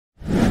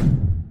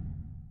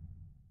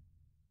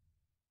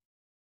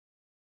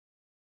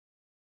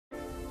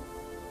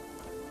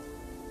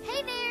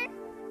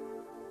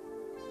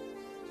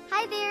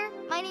there,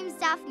 my name's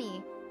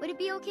Daphne. Would it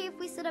be okay if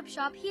we set up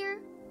shop here?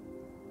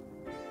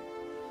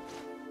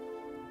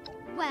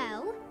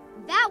 Well,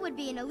 that would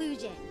be an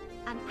illusion.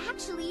 I'm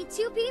actually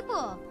two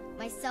people,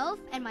 myself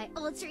and my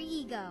alter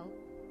ego.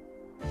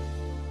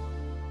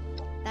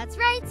 That's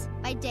right.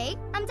 By day,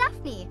 I'm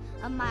Daphne,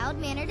 a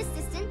mild-mannered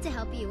assistant to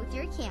help you with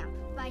your camp.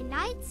 By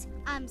night,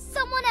 I'm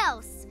someone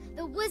else,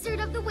 the Wizard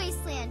of the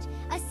Wasteland,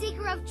 a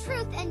seeker of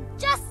truth and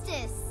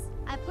justice.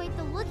 I point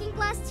the looking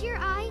glass to your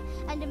eye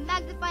and a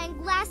magnifying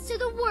glass to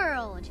the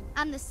world.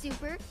 I'm the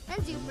super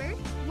and duper,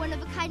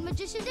 one-of-a-kind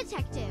magician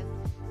detective,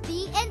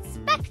 the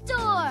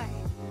Inspector!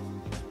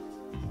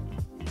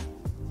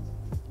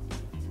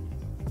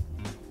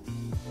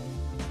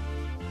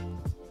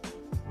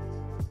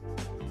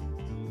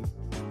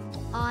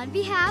 On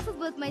behalf of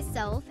both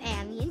myself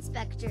and the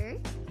Inspector,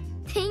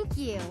 thank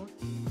you.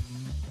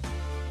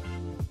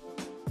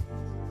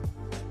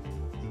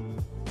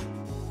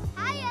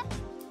 Hiya!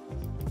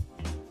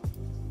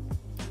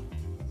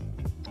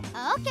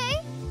 Okay,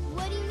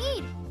 what do you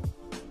need?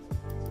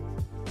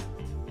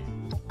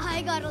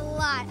 I got a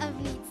lot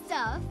of neat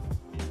stuff.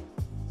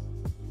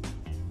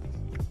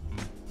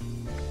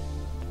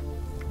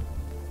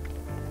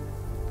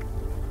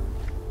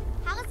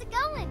 How's it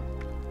going?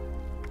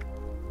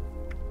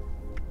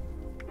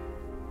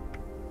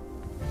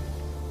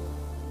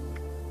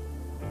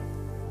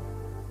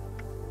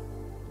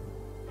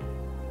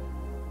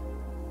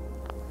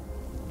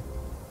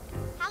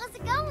 How's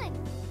it going?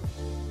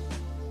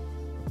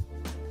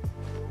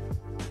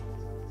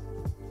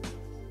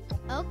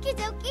 Okie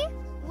dokie.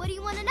 What do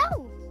you want to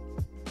know?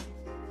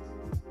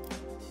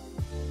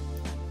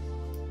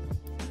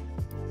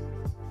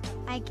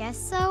 I guess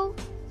so.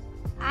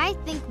 I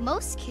think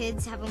most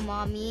kids have a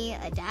mommy,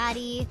 a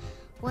daddy,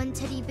 one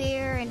teddy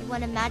bear, and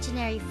one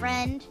imaginary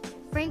friend.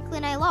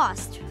 Franklin I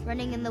lost,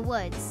 running in the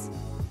woods.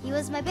 He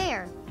was my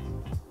bear.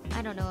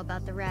 I don't know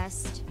about the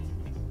rest.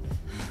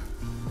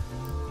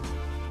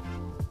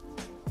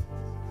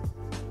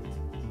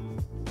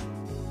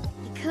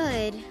 He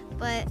could,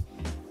 but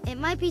it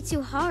might be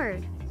too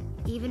hard,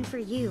 even for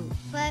you.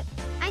 But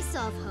I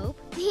still have hope.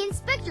 The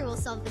Inspector will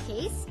solve the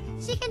case.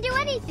 She can do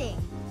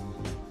anything.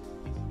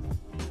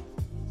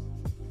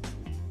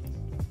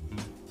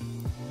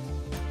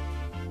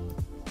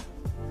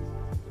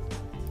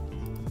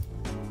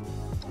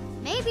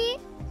 Maybe.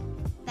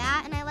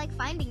 That and I like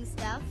finding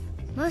stuff.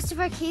 Most of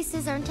our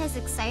cases aren't as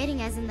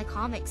exciting as in the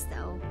comics,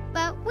 though.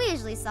 But we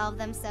usually solve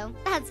them, so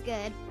that's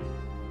good.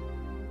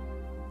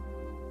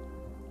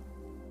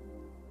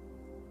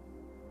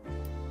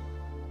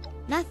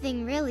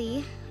 Nothing,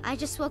 really. I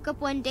just woke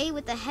up one day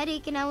with a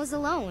headache and I was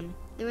alone.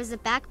 There was a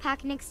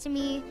backpack next to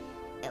me.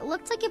 It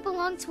looked like it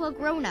belonged to a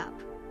grown-up.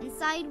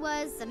 Inside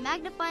was a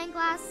magnifying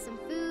glass, some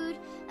food,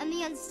 and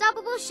the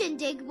Unstoppable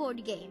Shindig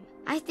board game.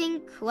 I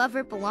think whoever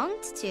it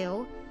belonged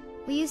to,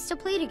 we used to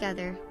play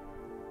together.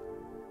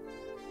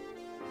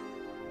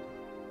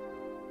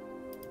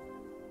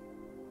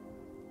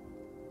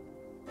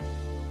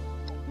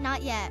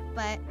 Not yet,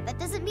 but that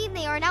doesn't mean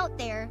they aren't out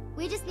there.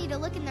 We just need to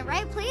look in the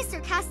right place or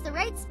cast the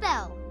right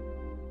spell.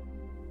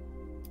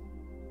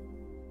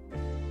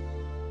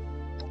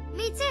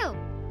 Me too.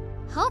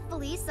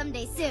 Hopefully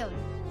someday soon.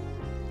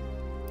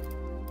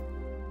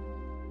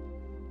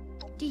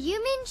 Do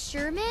you mean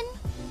Sherman?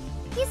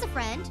 He's a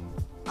friend.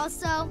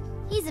 Also,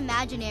 he's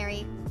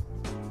imaginary.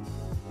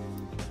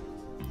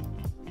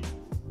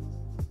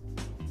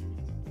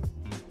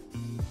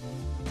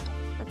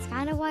 That's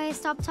kind of why I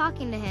stopped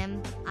talking to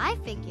him. I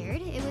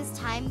figured it was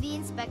time the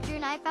Inspector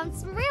and I found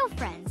some real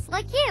friends,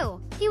 like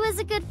you. He was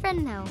a good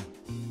friend, though.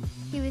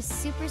 He was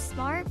super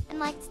smart and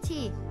liked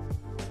tea.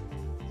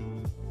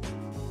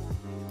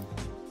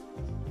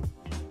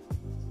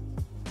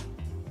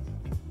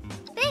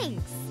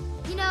 Thanks.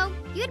 You know,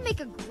 you'd make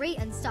a great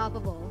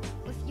Unstoppable.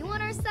 With you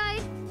on our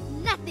side,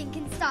 nothing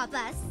can stop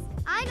us.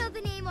 I know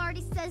the name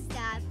already says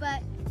that,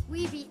 but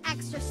we'd be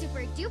extra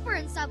super duper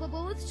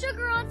unstoppable with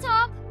sugar on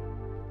top.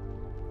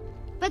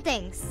 But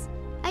thanks.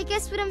 I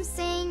guess what I'm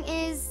saying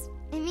is,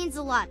 it means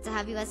a lot to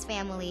have you as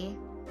family.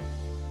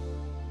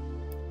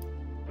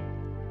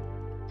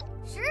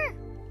 Sure.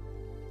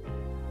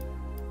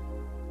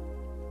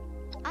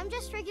 I'm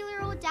just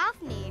regular old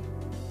Daphne.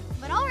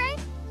 But alright.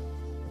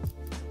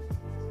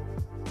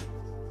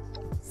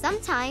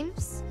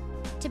 Sometimes,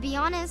 to be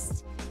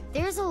honest,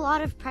 there's a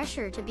lot of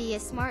pressure to be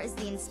as smart as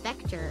the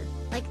Inspector.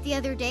 Like the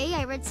other day,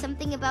 I read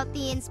something about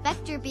the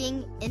Inspector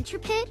being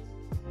intrepid?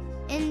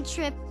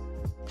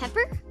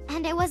 Pepper?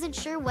 And I wasn't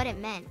sure what it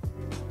meant.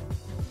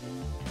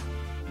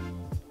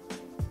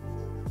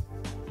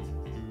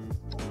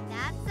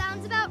 That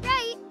sounds about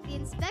right. The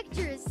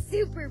Inspector is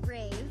super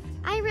brave.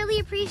 I really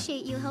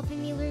appreciate you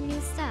helping me learn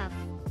new stuff.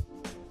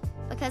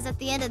 Because at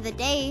the end of the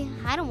day,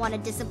 I don't want to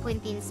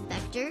disappoint the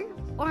Inspector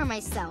or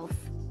myself.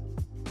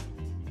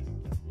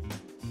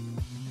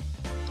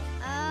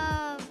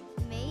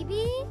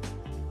 Maybe?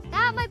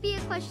 That might be a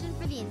question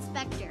for the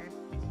Inspector.